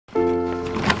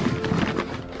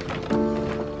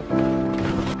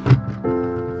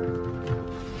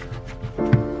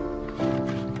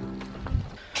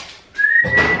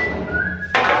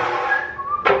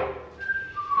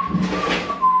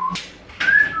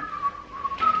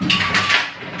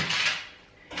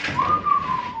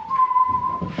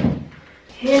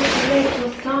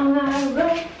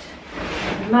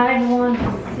might want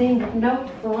to sing note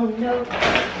for note.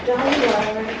 Don't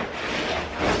worry.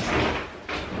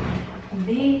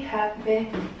 Be happy.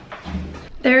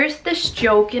 There is this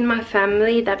joke in my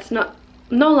family that's no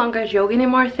longer a joke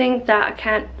anymore. I think that I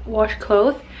can't wash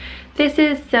clothes. This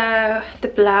is the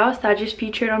blouse that I just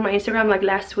featured on my Instagram like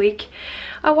last week.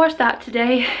 I washed that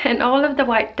today and all of the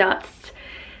white dots,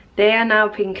 they are now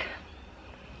pink.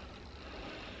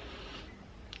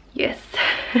 Yes.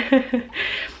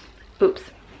 Oops.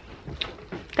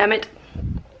 Damn it.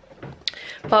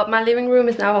 But my living room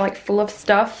is now like full of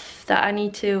stuff that I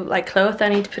need to, like clothes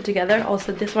that I need to put together.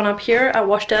 Also this one up here, I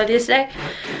washed earlier today.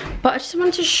 But I just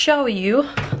wanted to show you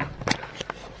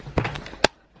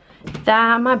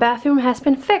that my bathroom has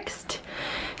been fixed.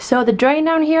 So the drain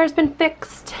down here has been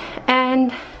fixed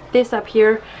and this up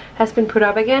here has been put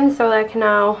up again, so I can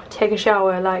now take a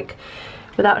shower like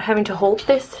without having to hold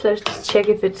this. Let's just check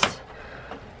if it's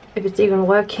even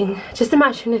working. Just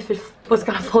imagine if it was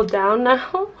gonna fall down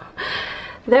now.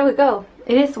 There we go,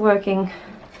 it is working.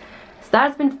 So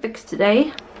that's been fixed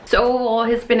today. So overall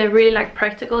it's been a really like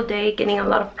practical day, getting a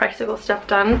lot of practical stuff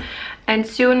done, and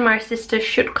soon my sister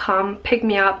should come pick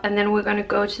me up and then we're gonna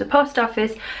go to the post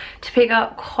office to pick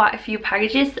up quite a few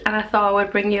packages, and I thought I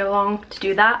would bring you along to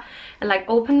do that and like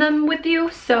open them with you.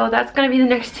 So that's gonna be the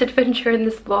next adventure in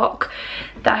this vlog.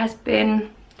 It's been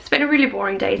a really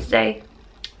boring day today.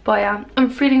 But yeah,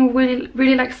 I'm feeling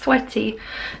really like sweaty.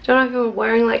 Don't know if I'm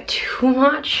wearing like too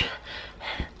much.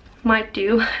 Might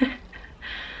do.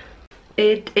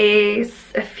 It is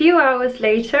a few hours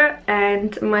later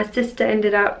and my sister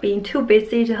ended up being too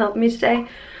busy to help me today.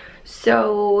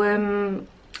 So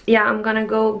yeah, I'm gonna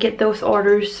go get those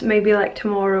orders maybe like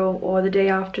tomorrow or the day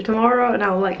after tomorrow, and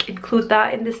I'll like include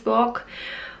that in this vlog,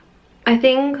 I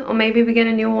think, or maybe begin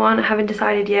a new one. I haven't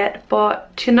decided yet.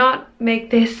 But to not make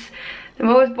this the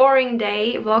most boring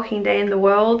vlogging day in the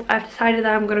world, I've decided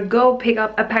that I'm gonna go pick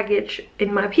up a package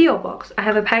in my PO box. I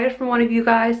have a package from one of you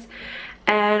guys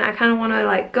and I kind of want to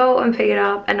like go and pick it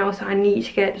up, and also I need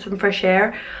to get some fresh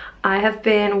air. I have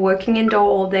been working indoor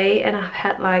all day and I've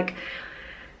had like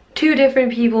 2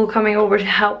 different people coming over to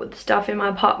help with the stuff in my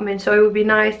apartment, so it would be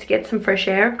nice to get some fresh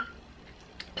air.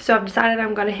 So I've decided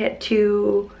I'm gonna head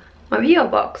to my PO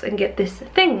box and get this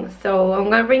thing. So I'm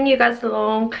gonna bring you guys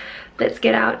along. Let's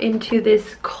get out into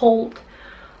this cold,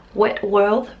 wet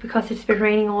world because it's been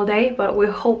raining all day, but we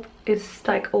hope it's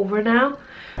like over now.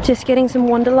 Just getting some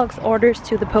Wonderlux orders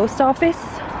to the post office.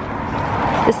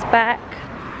 This bag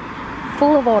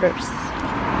full of orders,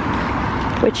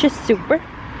 which is super.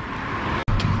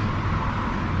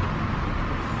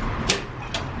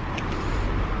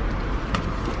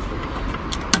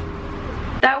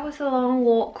 That was a long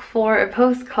walk for a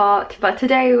postcard, but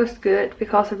today was good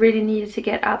because I really needed to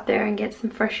get out there and get some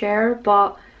fresh air.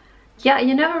 But yeah,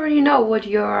 you never really know what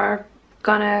you're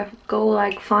gonna go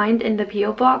like find in the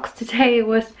PO box. Today it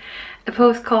was a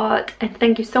postcard, and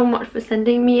thank you so much for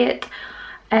sending me it.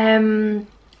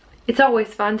 It's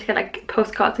always fun to get like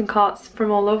postcards and cards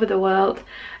from all over the world.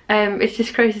 It's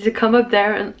just crazy to come up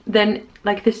there and then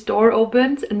like this door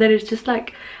opens and then it's just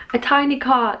like a tiny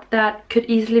card that could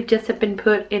easily just have been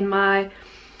put in my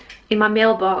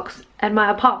mailbox at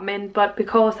my apartment, but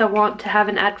because I want to have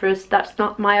an address that's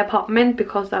not my apartment,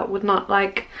 because that would not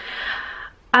like,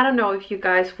 I don't know if you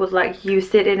guys would like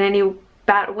use it in any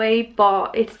bad way,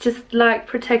 but it's just like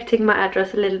protecting my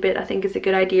address a little bit. I think is a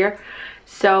good idea.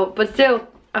 So but still,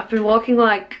 I've been walking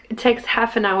like, it takes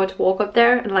half an hour to walk up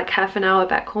there and like half an hour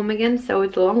back home again, so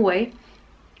it's a long way.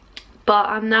 But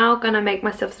I'm now gonna make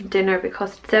myself some dinner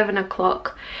because it's 7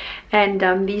 o'clock, and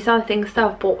these are the things that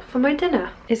I've bought for my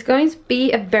dinner. It's going to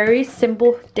be a very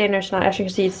simple dinner tonight. As you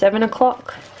can see, it's 7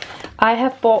 o'clock. I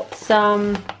have bought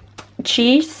some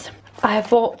cheese. I have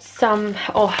bought some,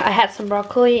 I had some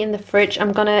broccoli in the fridge.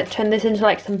 I'm gonna turn this into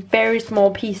like some very small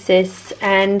pieces,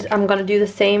 and I'm gonna do the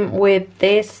same with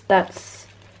this. That's,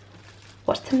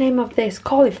 what's the name of this?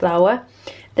 Cauliflower.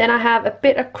 Then I have a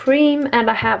bit of cream and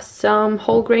I have some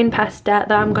whole grain pasta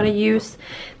that I'm gonna use.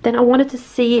 Then I wanted to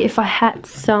see if I had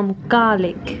some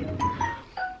garlic.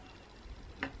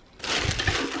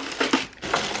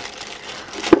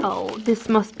 Oh, this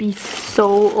must be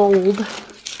so old.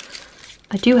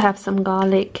 I do have some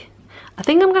garlic. I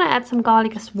think I'm gonna add some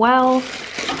garlic as well.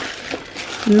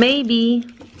 Maybe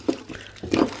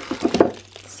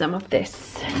some of this.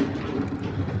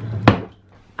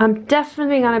 I'm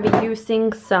definitely gonna be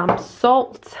using some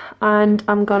salt, and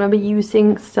I'm gonna be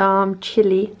using some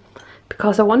chili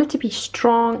because I want it to be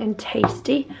strong and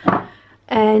tasty.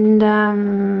 And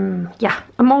yeah,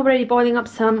 I'm already boiling up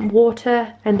some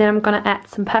water, and then I'm gonna add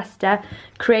some pasta,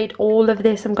 create all of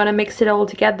this. I'm gonna mix it all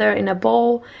together in a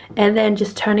bowl, and then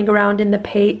just turning around in the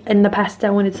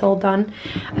pasta when it's all done.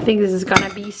 I think this is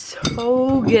gonna be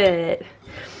so good.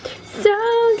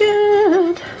 So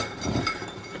good.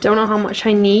 I don't know how much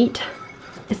I need.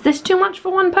 Is this too much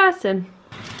for one person?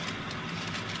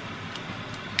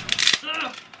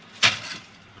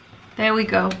 There we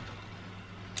go.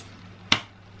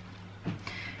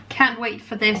 Can't wait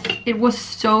for this. It was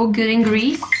so good in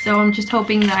Greece, so I'm just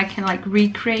hoping that I can like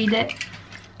recreate it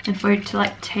and for it to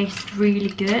like taste really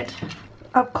good.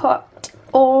 I've cut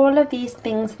all of these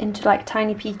things into like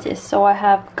tiny pieces. So I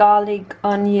have garlic,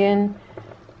 onion,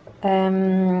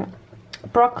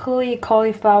 broccoli,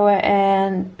 cauliflower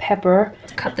and pepper.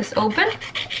 Cut this open.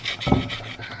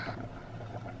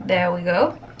 There we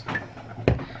go.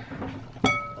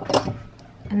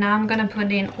 And now I'm gonna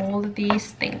put in all of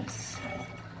these things.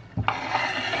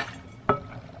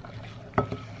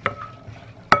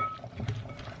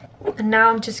 And now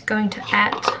I'm just going to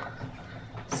add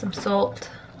some salt.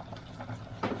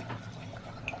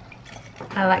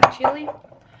 I like chili.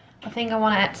 I think I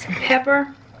want to add some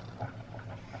pepper.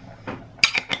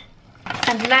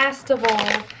 And last of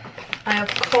all, I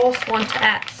of course want to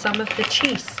add some of the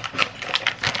cheese.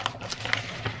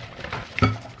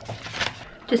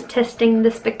 Just testing the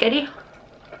spaghetti.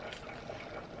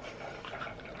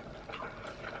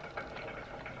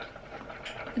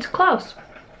 It's close,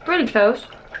 really close.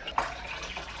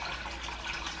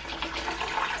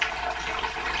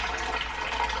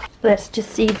 Let's just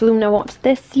see if Luna wants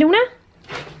this. Luna?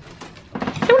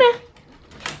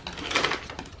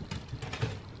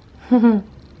 Luna?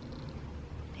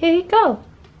 Here you go.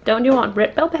 Don't you want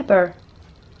red bell pepper?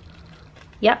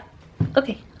 Yep.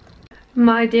 Okay.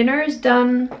 My dinner is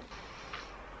done.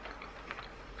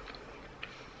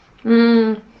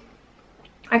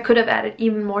 I could have added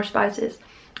even more spices.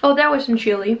 Oh, there was some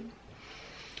chili.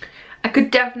 I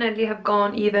could definitely have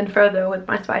gone even further with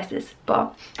my spices,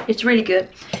 but it's really good.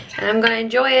 And I'm gonna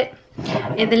enjoy it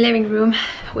in the living room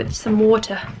with some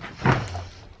water.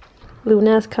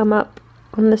 Luna's come up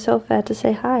on the sofa to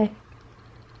say hi.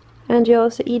 And you're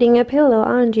also eating a pillow,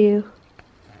 aren't you?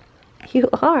 You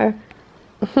are.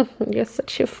 You're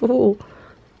such a fool.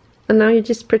 And now you're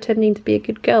just pretending to be a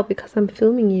good girl because I'm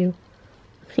filming you.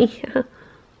 Yeah,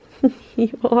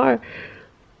 you are.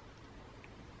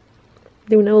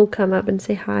 Luna will come up and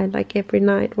say hi like every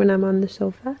night when I'm on the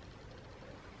sofa.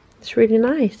 It's really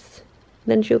nice.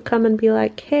 Then she'll come and be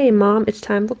like, hey mom, it's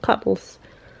time for cuddles.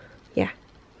 Yeah.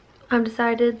 I've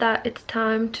decided that it's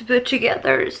time to put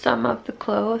together some of the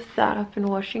clothes that I've been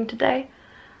washing today,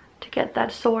 to get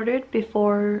that sorted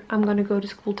before I'm gonna go to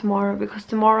school tomorrow, because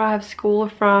tomorrow I have school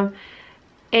from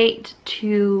 8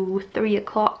 to 3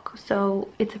 o'clock, so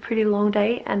it's a pretty long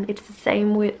day, and it's the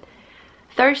same with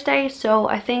Thursday, so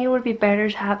I think it would be better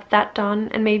to have that done,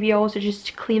 and maybe also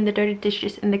just clean the dirty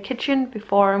dishes in the kitchen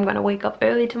before I'm gonna wake up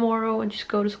early tomorrow and just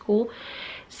go to school.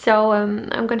 So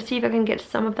I'm gonna see if I can get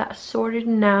some of that sorted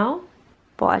now,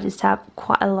 but I just have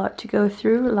quite a lot to go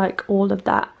through, like all of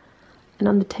that, and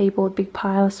on the table a big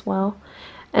pile as well.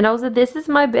 And also this is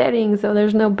my bedding, so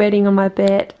there's no bedding on my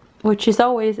bed, which is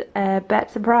always a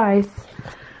bad surprise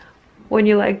when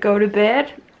you like go to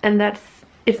bed, and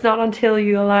it's not until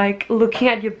you're like looking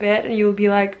at your bed and you'll be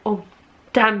like, oh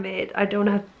damn it, I don't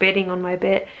have bedding on my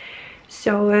bed.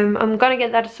 So I'm gonna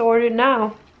get that sorted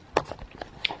now.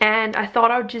 And I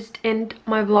thought I would just end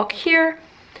my vlog here.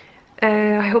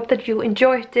 I hope that you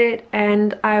enjoyed it,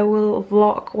 and I will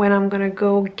vlog when I'm gonna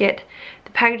go get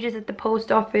the packages at the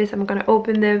post office. I'm gonna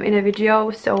open them in a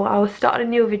video, so I'll start a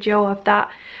new video of that.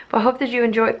 But I hope that you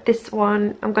enjoyed this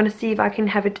one. I'm gonna see if I can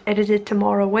have it edited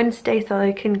tomorrow, Wednesday, so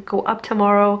I can go up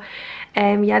tomorrow.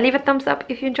 Yeah, leave a thumbs up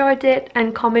if you enjoyed it,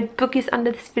 and comment bookies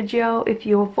under this video if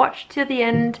you have watched till the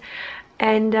end.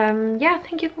 And yeah,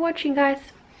 thank you for watching, guys.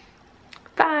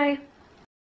 Bye.